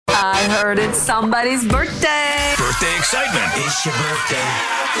I heard it's somebody's birthday. Birthday excitement. It's your birthday.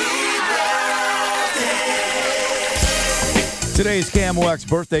 Today's KMOX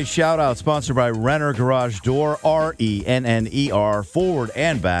birthday shout-out sponsored by Renner Garage Door, RENNER, forward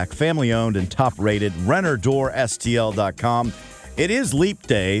and back, family-owned and top-rated, RennerDoorSTL.com. It is Leap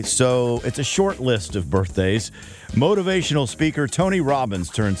Day, so it's a short list of birthdays. Motivational speaker Tony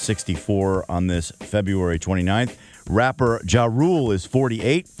Robbins turned 64 on this February 29th. Rapper Ja Rule is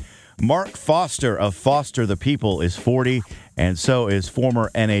 48. Mark Foster of Foster the People is 40. And so is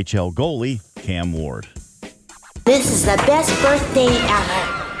former NHL goalie Cam Ward. This is the best birthday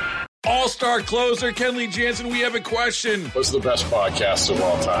ever. All-star closer Kenley Jansen, we have a question. What's the best podcast of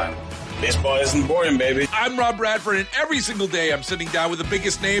all time? Baseball isn't boring, baby. I'm Rob Bradford, and every single day I'm sitting down with the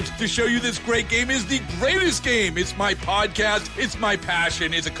biggest names to show you this great game is the greatest game. It's my podcast. It's my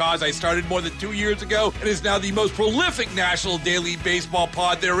passion. It's a cause I started more than 2 years ago and is now the most prolific national daily baseball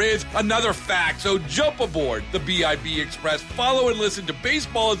pod there is. Another fact, so jump aboard the BIB Express. Follow and listen to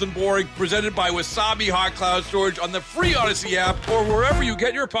Baseball Isn't Boring, presented by Wasabi Hot Cloud Storage on the free Odyssey app or wherever you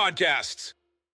get your podcasts.